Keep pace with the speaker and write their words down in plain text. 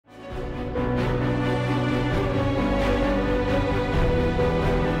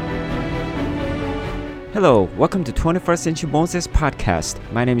Hello, welcome to 21st Century Moses Podcast.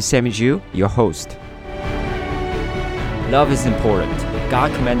 My name is Sammy Ju, your host. Love is important.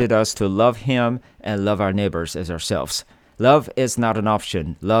 God commanded us to love Him and love our neighbors as ourselves. Love is not an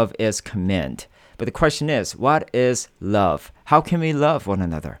option. Love is command. But the question is, what is love? How can we love one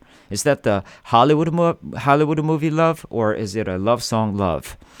another? Is that the Hollywood movie love, or is it a love song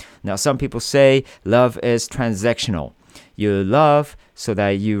love? Now, some people say love is transactional. You love so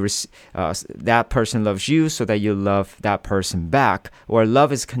that that person loves you, so that you love that person back. Or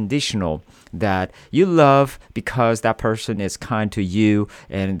love is conditional, that you love because that person is kind to you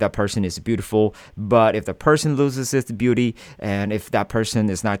and that person is beautiful. But if the person loses its beauty, and if that person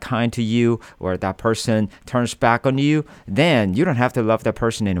is not kind to you, or that person turns back on you, then you don't have to love that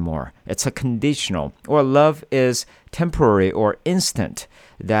person anymore. It's a conditional. Or love is temporary or instant,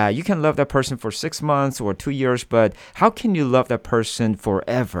 that you can love that person for 6 months or 2 years, but how can you love that person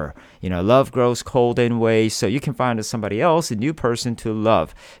forever? Love grows cold anyway, so you can find somebody else, a new person to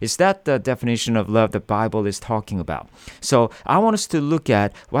love. Is that the definition of love the Bible is talking about? So I want us to look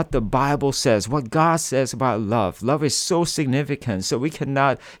at what the Bible says, what God says about love. Love is so significant, so we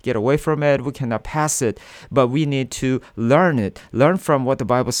cannot get away from it, we cannot pass it, but we need to learn from what the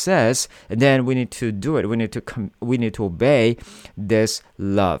Bible says, and then we need to do it. We need to obey this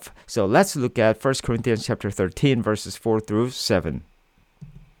love. So let's look at 1 Corinthians chapter 13, verses 4 through 7.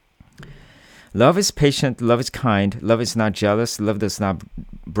 Love is patient, love is kind, love is not jealous, love does not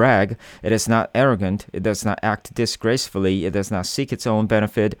brag, it is not arrogant, it does not act disgracefully, it does not seek its own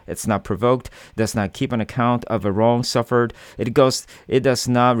benefit, it's not provoked, it does not keep an account of a wrong suffered, it does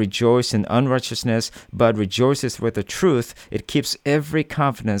not rejoice in unrighteousness, but rejoices with the truth, it keeps every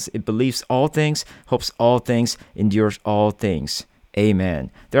confidence, it believes all things, hopes all things, endures all things.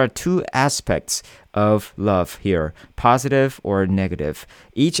 Amen. There are two aspects of love here, positive or negative.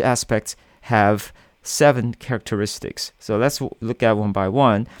 Each aspect have 7 characteristics. So let's look at one by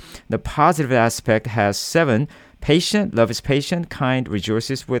one. The positive aspect has 7. Patient, love is patient, kind,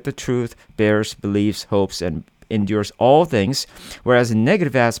 rejoices with the truth, bears, believes, hopes, and endures all things. Whereas the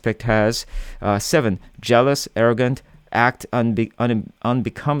negative aspect has 7. Jealous, arrogant, act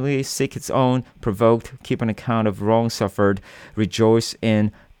unbecomingly, seek its own, provoked, keep an account of wrong suffered, rejoice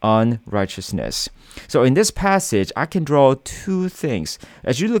in unrighteousness. So in this passage, I can draw 2 things.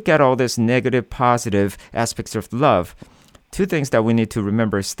 As you look at all these negative, positive aspects of love, 2 things that we need to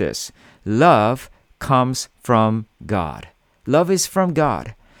remember is this. Love comes from God. Love is from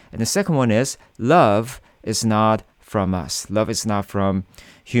God. And the second one is, love is not from us. Love is not from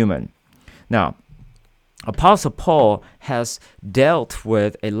human. Now, Apostle Paul has dealt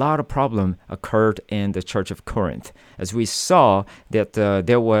with a lot of problem occurred in the church of Corinth. As we saw that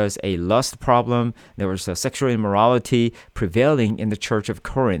there was a lust problem, there was a sexual immorality prevailing in the church of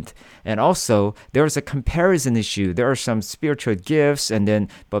Corinth. And also, there was a comparison issue. There are some spiritual gifts,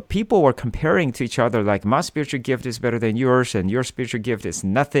 but people were comparing to each other like, my spiritual gift is better than yours, and your spiritual gift is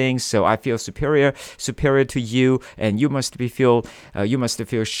nothing, so I feel superior to you, and you must feel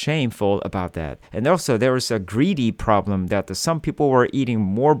shameful about that. And also, there was a greedy problem that some people were eating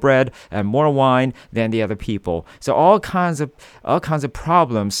more bread and more wine than the other people. So all kinds of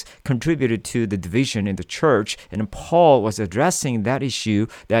problems contributed to the division in the church, and Paul was addressing that issue,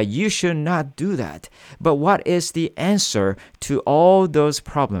 that you should not do that. But what is the answer to all those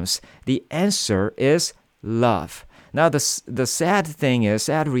problems? The answer is love. Now, the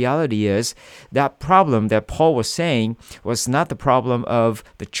sad reality is that problem that Paul was saying was not the problem of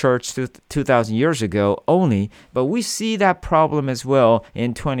the church 2,000 years ago only, but we see that problem as well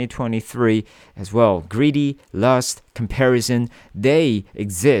in 2023 as well. Greedy, lust, comparison, they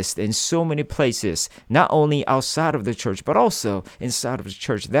exist in so many places, not only outside of the church, but also inside of the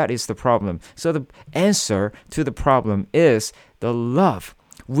church. That is the problem. So the answer to the problem is the love.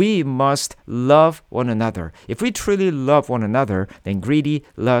 We must love one another. If we truly love one another, then greedy,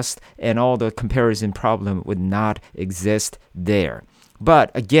 lust, and all the comparison problem would not exist there. But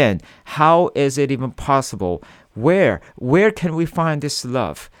again, how is it even possible? Where can we find this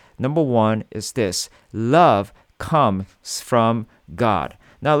love? Number 1 is this. Love comes from God.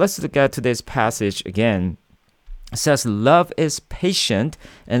 Now let's look at today's passage again. It says love is patient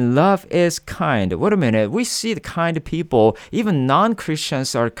and love is kind. Wait a minute. We see the kind people, even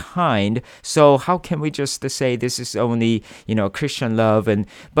non-Christians are kind. So how can we just say this is only, Christian love?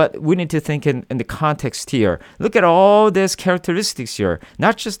 But we need to think in the context here. Look at all these characteristics here.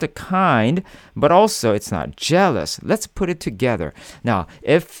 Not just the kind, but also it's not jealous. Let's put it together. Now,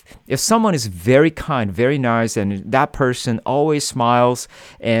 if someone is very kind, very nice, and that person always smiles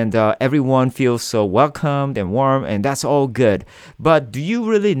and everyone feels so welcomed and warm, form, and that's all good. But do you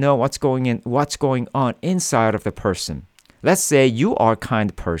really know what's going on inside of the person? Let's say you are a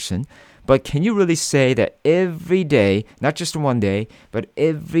kind person, but can you really say that every day, not just one day, but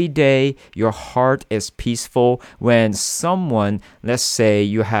every day your heart is peaceful when someone, let's say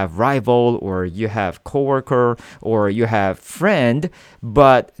you have rival or you have coworker or you have friend,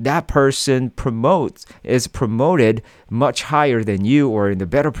 but that person is promoted much higher than you or in a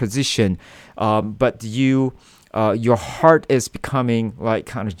better position, but your heart is becoming like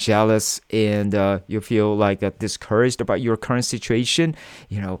kind of jealous and you feel like discouraged about your current situation.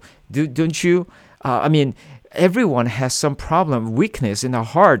 Don't you? I mean, everyone has some problem, weakness in our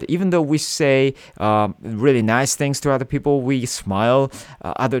heart. Even though we say really nice things to other people, we smile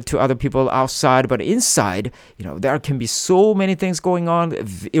to other people outside, but inside, there can be so many things going on.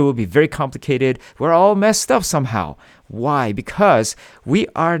 It will be very complicated. We're all messed up somehow. Why? Because we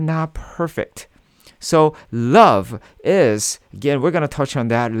are not perfect. So love is, again, we're going to touch on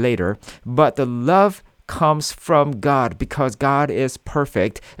that later, but the love comes from God because God is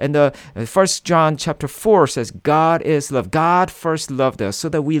perfect. And the 1 John chapter 4 says God is love. God first loved us so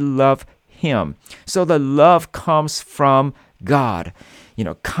that we love Him. So the love comes from God.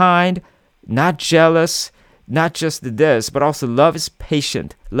 Kind, not jealous, not just this, but also love is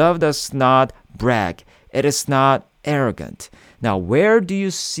patient. Love does not brag. It is not arrogant. Now, where do you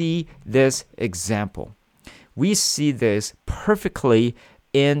see this example? We see this perfectly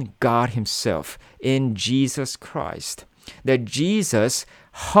in God Himself, in Jesus Christ. That Jesus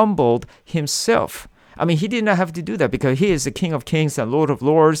humbled Himself. I mean, He did not have to do that because He is the King of Kings and Lord of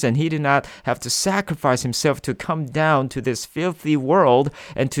Lords, and He did not have to sacrifice Himself to come down to this filthy world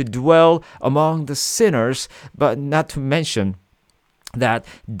and to dwell among the sinners, but not to mention that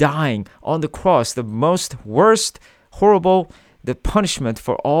dying on the cross, the most worst, horrible, the punishment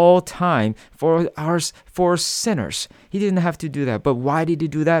for all time for sinners. He didn't have to do that. But why did He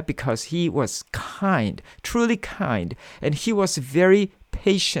do that? Because He was kind, truly kind, and He was very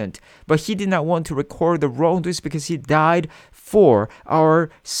patient. But He did not want to record the wrongdoings because He died for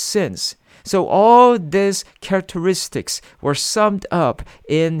our sins. So all these characteristics were summed up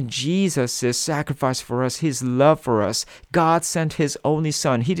in Jesus' sacrifice for us, His love for us. God sent His only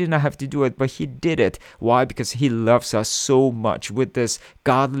Son. He did not have to do it, but He did it. Why? Because He loves us so much with these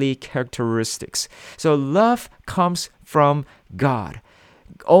godly characteristics. So love comes from God.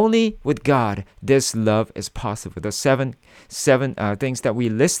 Only with God this love is possible. The seven things that we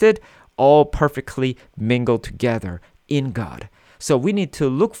listed all perfectly mingle together in God. So we need to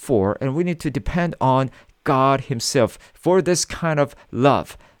look for and we need to depend on God Himself for this kind of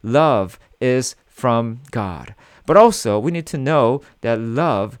love. Love is from God. But also we need to know that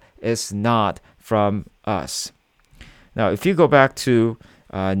love is not from us. Now, if you go back to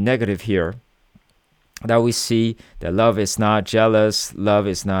negative here, that we see that love is not jealous, love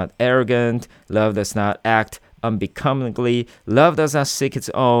is not arrogant, love does not act unbecomingly, love does not seek its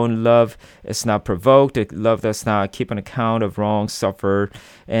own, love is not provoked, love does not keep an account of wrong suffered,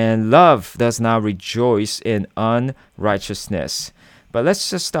 and love does not rejoice in unrighteousness. But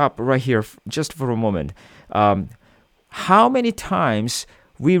let's just stop right here just for a moment. How many times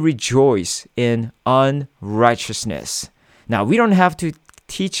we rejoice in unrighteousness? Now, we don't have to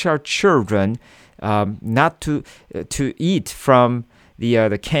teach our children not to eat from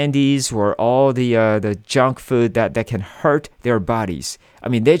the candies or all the junk food that can hurt their bodies. I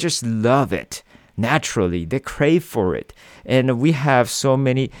mean, they just love it naturally. They crave for it, and we have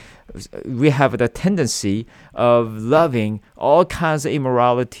the tendency of loving all kinds of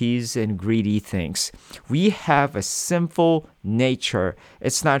immoralities and greedy things. We have a sinful nature.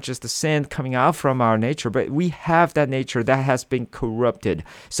 It's not just the sin coming out from our nature, but we have that nature that has been corrupted.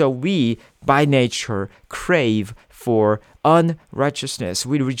 So we, by nature, crave for unrighteousness.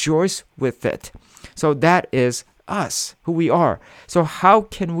 We rejoice with it. So that is us, who we are. So how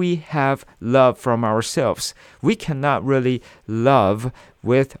can we have love from ourselves? We cannot really love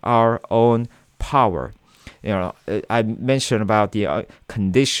with our own power. I mentioned about the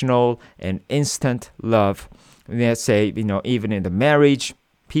conditional and instant love. Let's say, even in the marriage,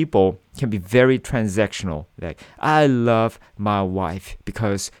 people can be very transactional. Like, I love my wife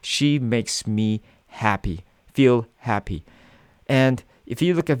because she makes me happy, feel happy. And if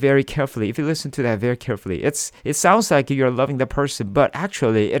you look at very carefully, if you listen to that very carefully, it sounds like you're loving the person, but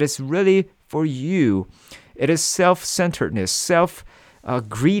actually it is really for you. It is self-centeredness,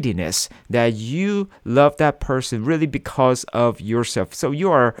 greediness, that you love that person really because of yourself. So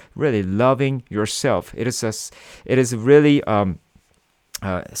you are really loving yourself. It is really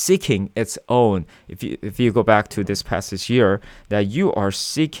seeking its own. If you go back to this passage here, that you are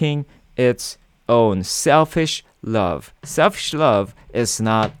seeking its own selfish love. Selfish love is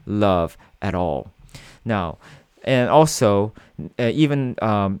not love at all. Now, and also, even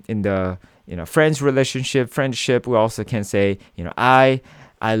in the friends friendship, we also can say,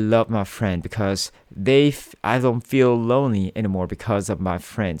 I love my friend because I don't feel lonely anymore because of my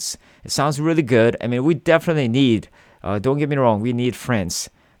friends. It sounds really good. I mean, we definitely need, don't get me wrong, we need friends.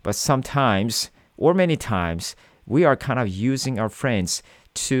 But sometimes, or many times, we are kind of using our friends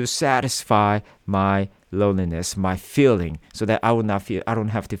to satisfy my loneliness, my feeling, so that I don't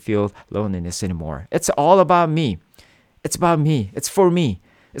have to feel loneliness anymore. It's all about me. It's about me. It's for me.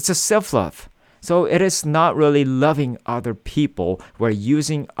 It's a self-love. So it is not really loving other people. We're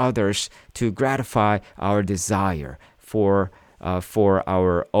using others to gratify our desire for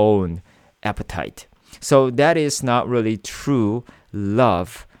our own appetite. So that is not really true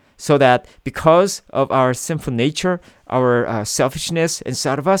love. So that because of our sinful nature, our selfishness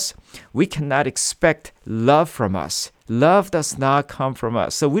inside of us, we cannot expect love from us. Love does not come from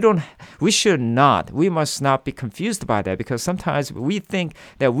us. So we must not be confused by that, because sometimes we think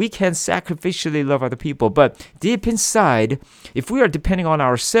that we can sacrificially love other people. But deep inside, if we are depending on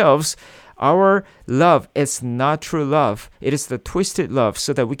ourselves, our love is not true love. It is the twisted love,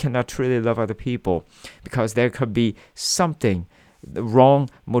 so that we cannot truly love other people, because there could be something, the wrong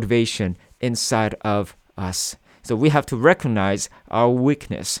motivation inside of us. So we have to recognize our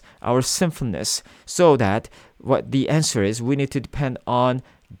weakness, our sinfulness, so that what the answer is, we need to depend on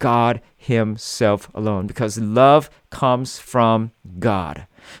God Himself alone, because love comes from God.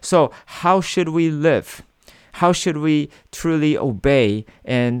 So how should we live? How should we truly obey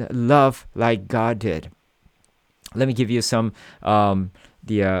and love like God did? Let me give you some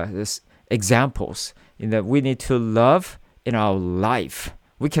examples in that we need to love in our life.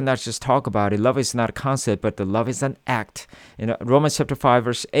 We cannot just talk about it. Love is not a concept, but the love is an act. In Romans chapter 5,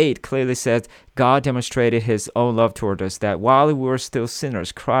 verse 8 clearly says, God demonstrated His own love toward us, that while we were still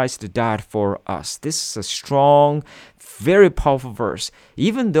sinners, Christ died for us. This is a strong, very powerful verse.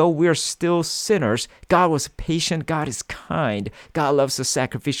 Even though we are still sinners, God was patient, God is kind, God loves us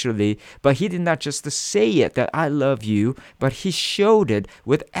sacrificially, but He did not just say it, that I love you, but He showed it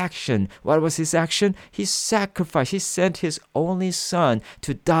with action. What was His action? He sacrificed. He sent His only Son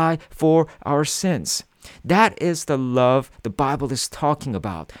to die for our sins. That is the love the Bible is talking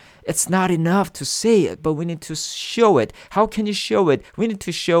about. It's not enough to say it, but we need to show it. How can you show it? We need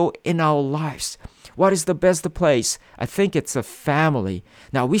to show in our lives. What is the best place? I think it's a family.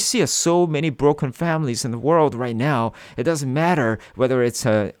 Now, we see so many broken families in the world right now. It doesn't matter whether it's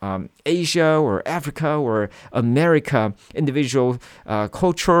Asia or Africa or America, individual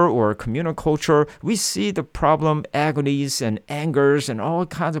culture or communal culture. We see the problem, agonies and angers and all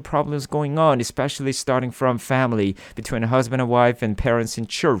kinds of problems going on, especially starting from family, between a husband and wife and parents and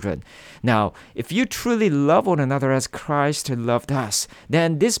children. Now, if you truly love one another as Christ loved us,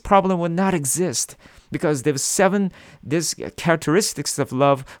 then this problem would not exist. Because there's these characteristics of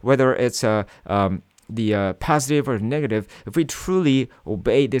love, whether it's the positive or negative. If we truly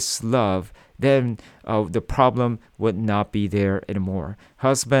obey this love, then the problem would not be there anymore.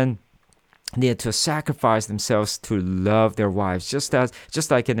 Husband need to sacrifice themselves to love their wives, just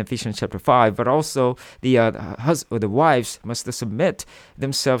like in Ephesians chapter 5. But also the wives must submit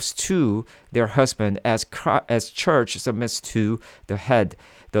themselves to their husband as church submits to the head,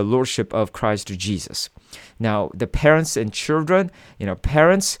 the lordship of Christ Jesus. Now, the parents and children,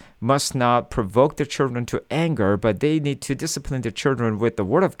 parents must not provoke their children to anger, but they need to discipline their children with the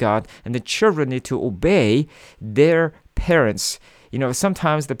word of God, and the children need to obey their parents.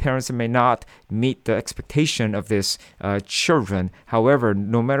 Sometimes the parents may not meet the expectation of this children. However,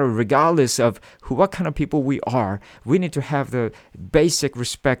 regardless of what kind of people we are, we need to have the basic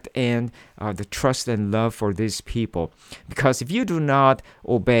respect and the trust and love for these people. Because if you do not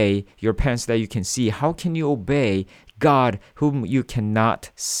obey your parents that you can see, how can you obey God whom you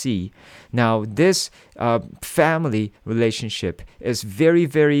cannot see? Now, this family relationship is very,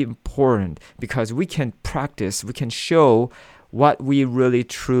 very important, because we can show what we really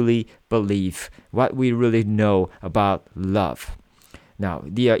truly believe, what we really know about love. Now,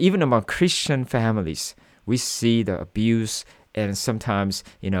 even among Christian families, we see the abuse, and sometimes,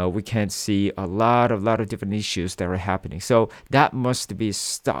 we can see a lot of different issues that are happening. So that must be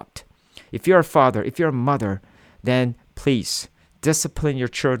stopped. If you're a father, if you're a mother, then please discipline your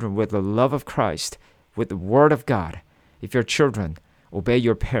children with the love of Christ, with the word of God. If you're children, obey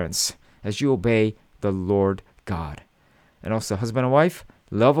your parents as you obey the Lord God. And also, husband and wife,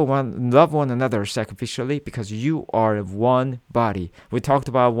 love one another sacrificially, because you are one body. We talked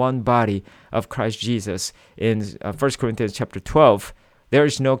about one body of Christ Jesus in 1 Corinthians chapter 12. There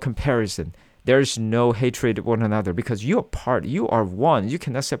is no comparison There's no hatred of one another because you are one. You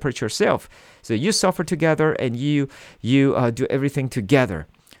cannot separate yourself. So you suffer together and you do everything together.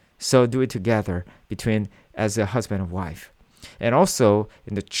 So do it together between as a husband and wife. And also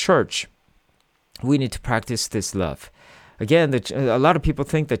in the church, we need to practice this love. Again, a lot of people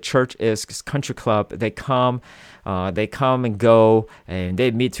think the church is country club. They come and go, and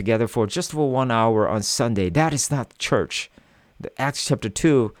they meet together for just 1 hour on Sunday. That is not church. Acts chapter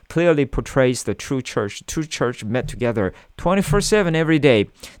 2 clearly portrays the true church. True church met together 24/7 every day.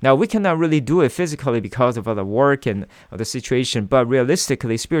 Now, we cannot really do it physically because of the work and the situation, but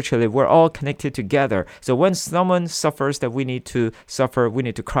realistically, spiritually, we're all connected together. So when someone suffers that we need to suffer, we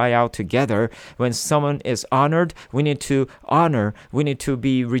need to cry out together. When someone is honored, we need to honor. We need to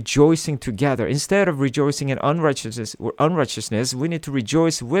be rejoicing together. Instead of rejoicing in unrighteousness, we need to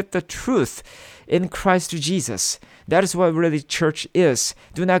rejoice with the truth in Christ Jesus. That is what really church is.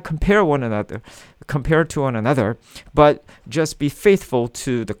 Do not compare to one another, but just be faithful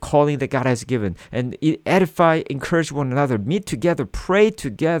to the calling that God has given and edify, encourage one another, meet together, pray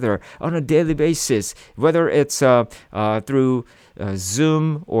together on a daily basis, whether it's through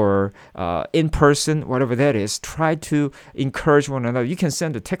Zoom or in person, whatever that is. Try to encourage one another. You can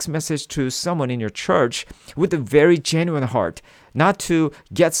send a text message to someone in your church with a very genuine heart, not to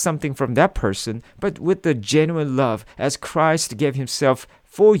get something from that person, but with the genuine love. As Christ gave himself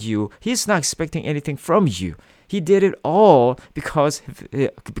for you, he's not expecting anything from you. He did it all because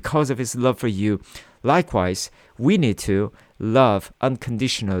of his love for you. Likewise, we need to love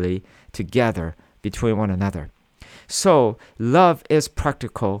unconditionally together between one another. So, love is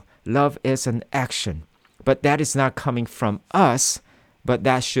practical. Love is an action. But that is not coming from us, but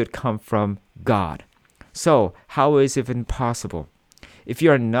that should come from God. So, how is it even possible? If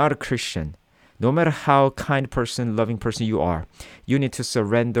you are not a Christian, no matter how kind person, loving person you are, you need to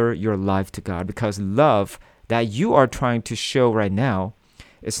surrender your life to God, because love that you are trying to show right now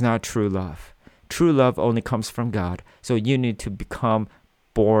is not true love. True love only comes from God. So you need to become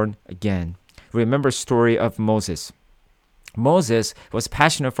born again. Remember the story of Moses. Moses was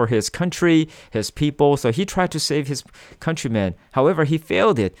passionate for his country, his people, so he tried to save his countrymen. However, he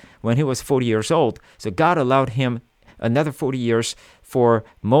failed it when he was 40 years old. So God allowed him another 40 years for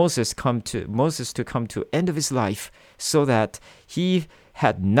Moses to come to end of his life, so that he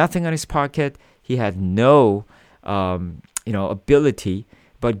had nothing on his pocket. He had no ability,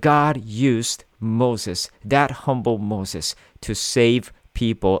 but God used Moses, that humble Moses, to save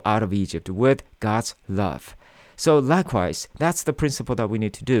people out of Egypt with God's love. So likewise, that's the principle that we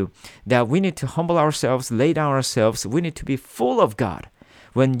need to do, that we need to humble ourselves, lay down ourselves. We need to be full of God.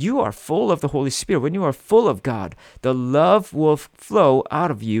 When you are full of the Holy Spirit, when you are full of God, the love will flow out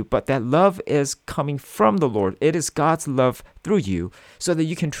of you, but that love is coming from the Lord. It is God's love through you, so that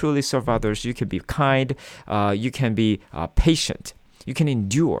you can truly serve others. You can be kind, you can be patient, you can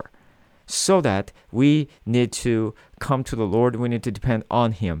endure, so that we need to come to the Lord. We need to depend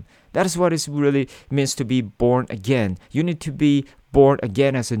on Him. That is what it really means to be born again. You need to be born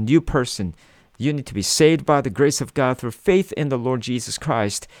again as a new person. You need to be saved by the grace of God through faith in the Lord Jesus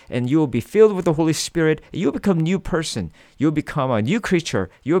Christ, and you will be filled with the Holy Spirit. You'll become a new person. You'll become a new creature.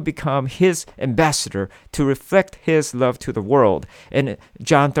 You'll become His ambassador to reflect His love to the world. And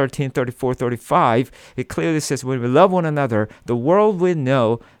John 13:34-35, it clearly says, when we love one another, the world will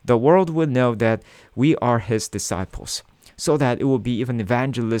know that we are His disciples, so that it will be even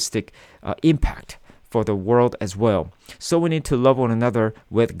evangelistic impact for the world as well. So we need to love one another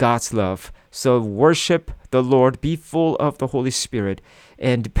with God's love. So worship the Lord, be full of the Holy Spirit,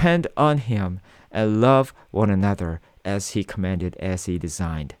 and depend on Him, and love one another as He commanded, as He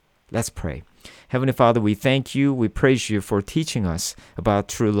designed. Let's pray. Heavenly Father, we thank You, we praise You for teaching us about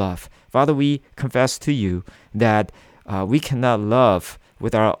true love. Father, we confess to You that we cannot love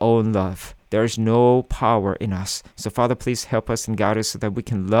with our own love. There is no power in us. So Father, please help us and guide us so that we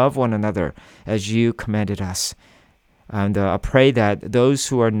can love one another as You commanded us. And I pray that those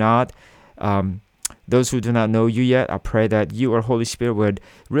who do not know You yet, I pray that You, our Holy Spirit, would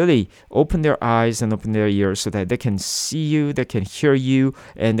really open their eyes and open their ears so that they can see You, they can hear You,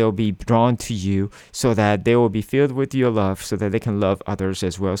 and they'll be drawn to You, so that they will be filled with Your love, so that they can love others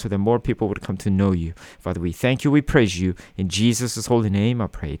as well, so that more people would come to know You. Father, we thank You, we praise You. In Jesus' holy name I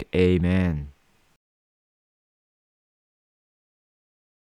prayed. Amen.